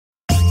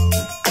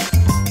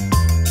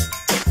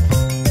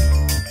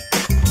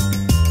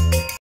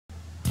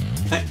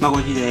はい、ま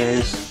こじ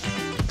です。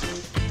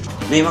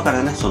で、今か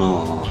らね、そ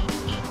の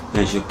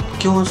練習、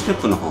基本ステッ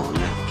プの方を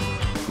ね、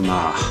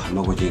ま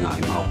こじが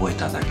今覚え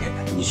ただけ、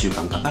2週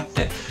間かかっ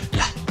て、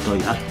や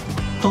っ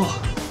と、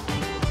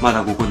ま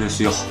だここで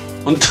すよ。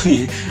本当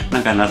にな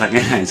んか情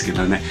けないですけ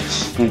どね、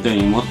本当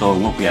にもっと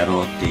動くや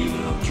ろうっていう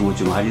気持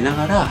ちもありな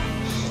がら、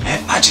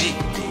マジっ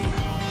てい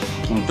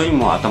う、本当に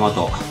もう頭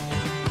と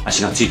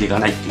足がついていか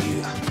ないってい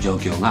う状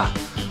況が、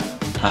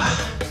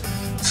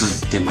続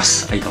いてま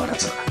す、相変わら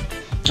ず。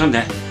なん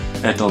で、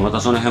ま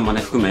たその辺もね、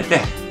含め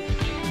て、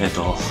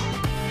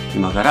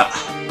今から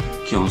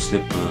基本ステ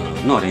ッ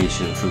プの練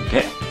習風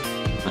景、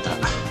また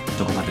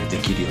どこまでで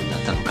きるようになっ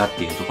たのかっ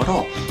ていうところ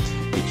を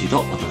一度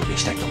お届け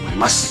したいと思い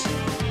ます。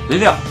それ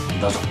では、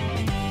どうぞ。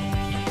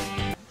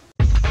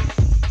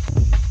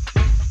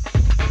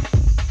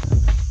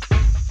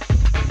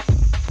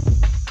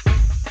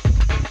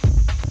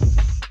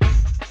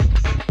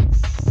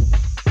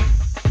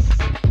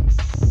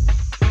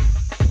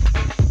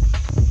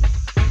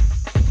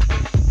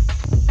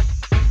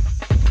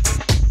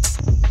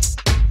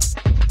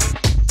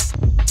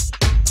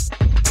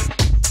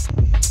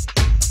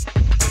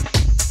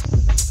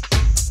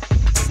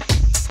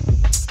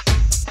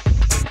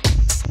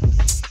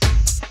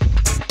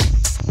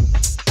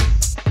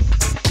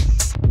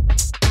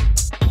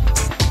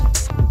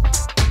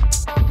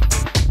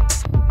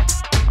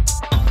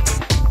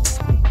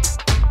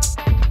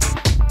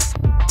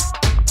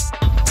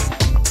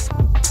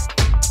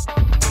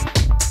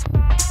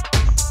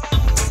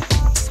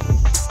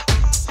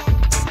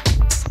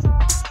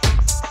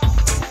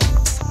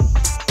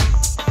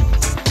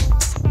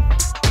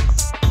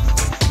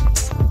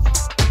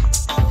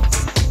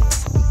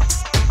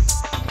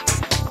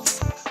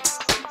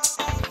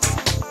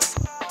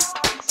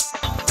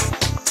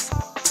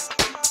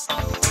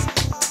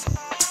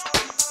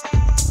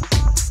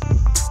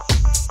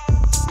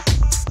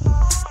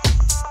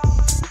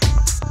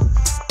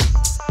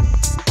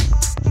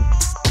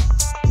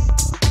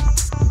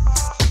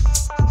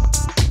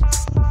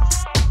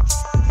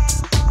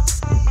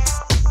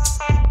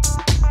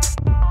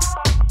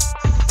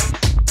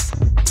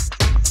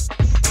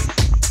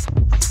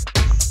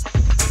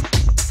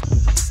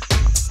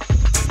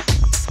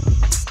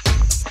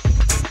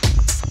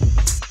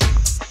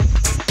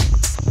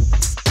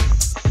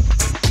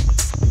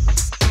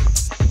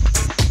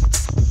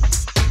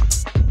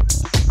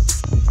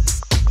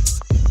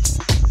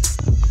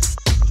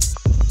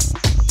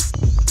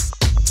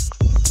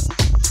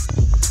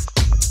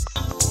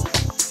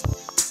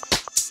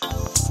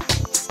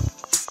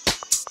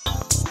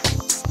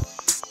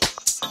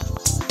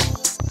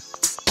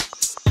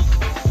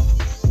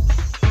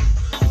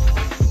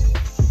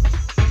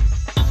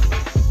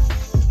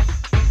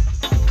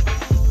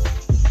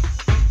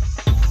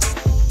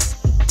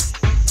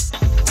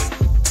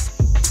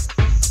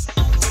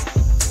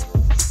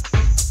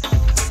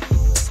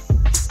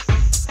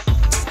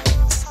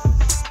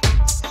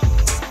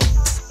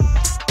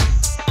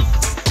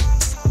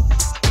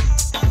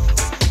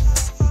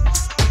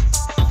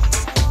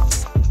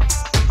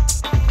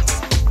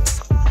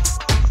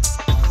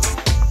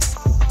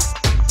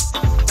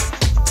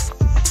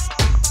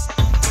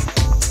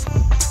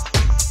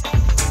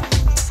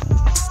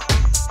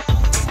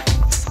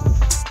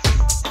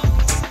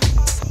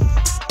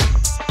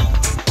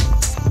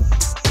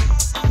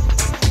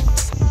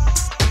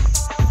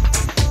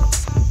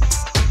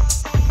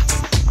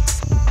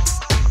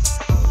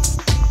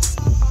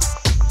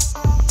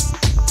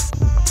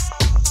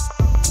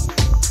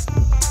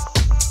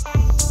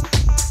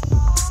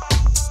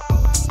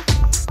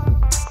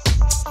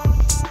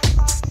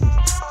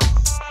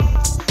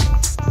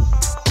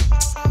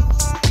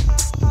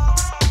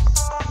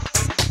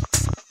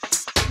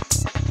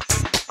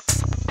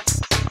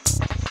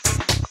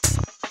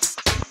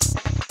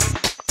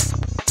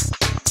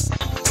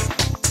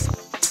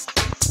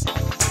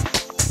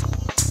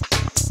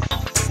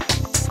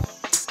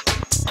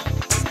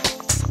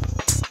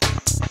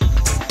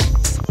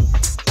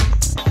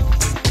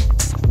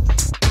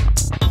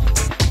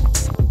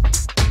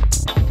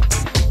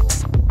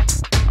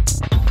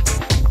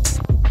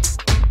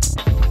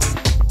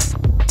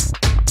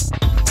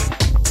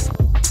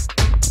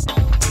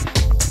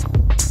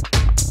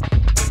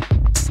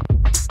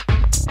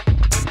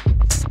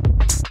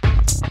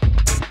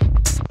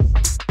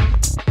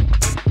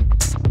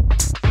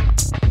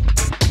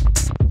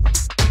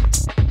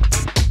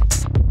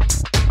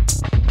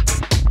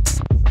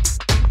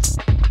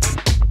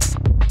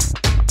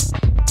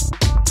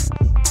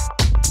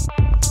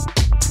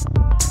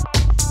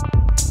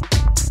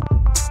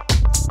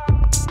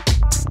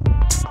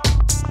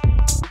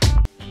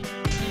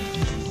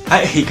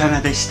はい、いか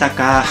がでした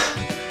か。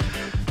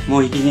も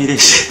う息切れ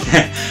して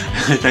ね、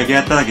竹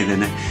やっただけで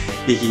ね、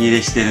息切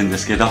れしてるんで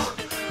すけど、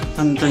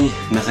本当に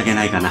情け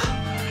ないかな。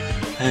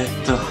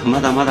ま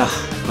だまだ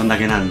こんだ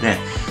けなんで、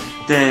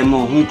で、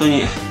もう本当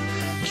に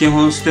基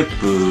本ステ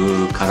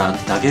ップから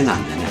だけな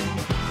んでね、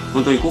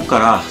本当にここか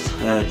ら、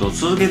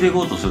続けてい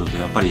こうとすると、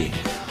やっぱり、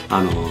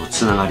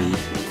つながり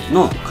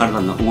の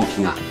体の動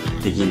きが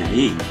できな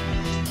い。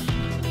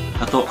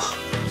あと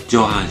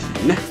上半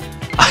身ね、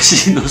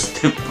足のス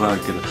テップはあ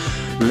るけど、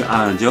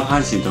上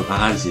半身と下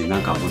半身な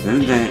んかもう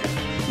全然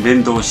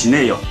連動し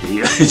ねえよって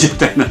いう状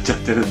態になっちゃっ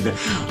てるんで、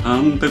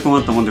本当に困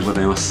ったもんでご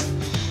ざいます。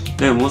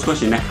でもう少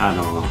しねやっ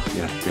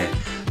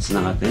てつ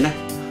ながってね、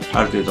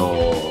ある程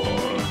度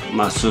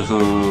数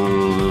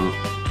分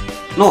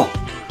の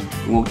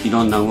い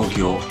ろんな動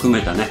きを含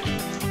めたね、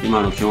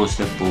今の基本ス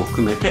テップを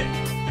含めて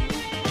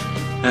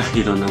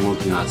いろんな動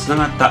きがつな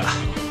がった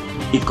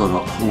1個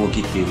の動き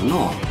っていう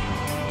のを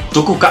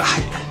どこか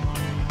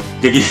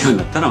できるように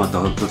なったらまた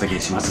お届け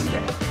しますんで、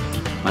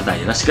また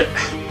よろしく。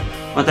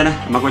またね、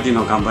まこじ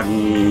の頑張り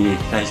に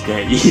対し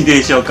ていい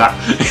でしょうか。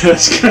よろ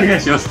しくお願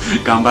いします。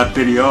頑張っ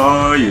てるよ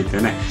ー言っ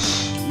てね。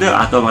で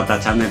は、あとまた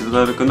チャンネル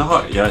登録の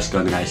方よろしく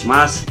お願いし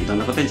ます。いろん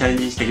なことにチャレン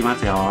ジしていきま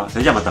すよ。そ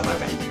れじゃあまたバイ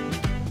バイ。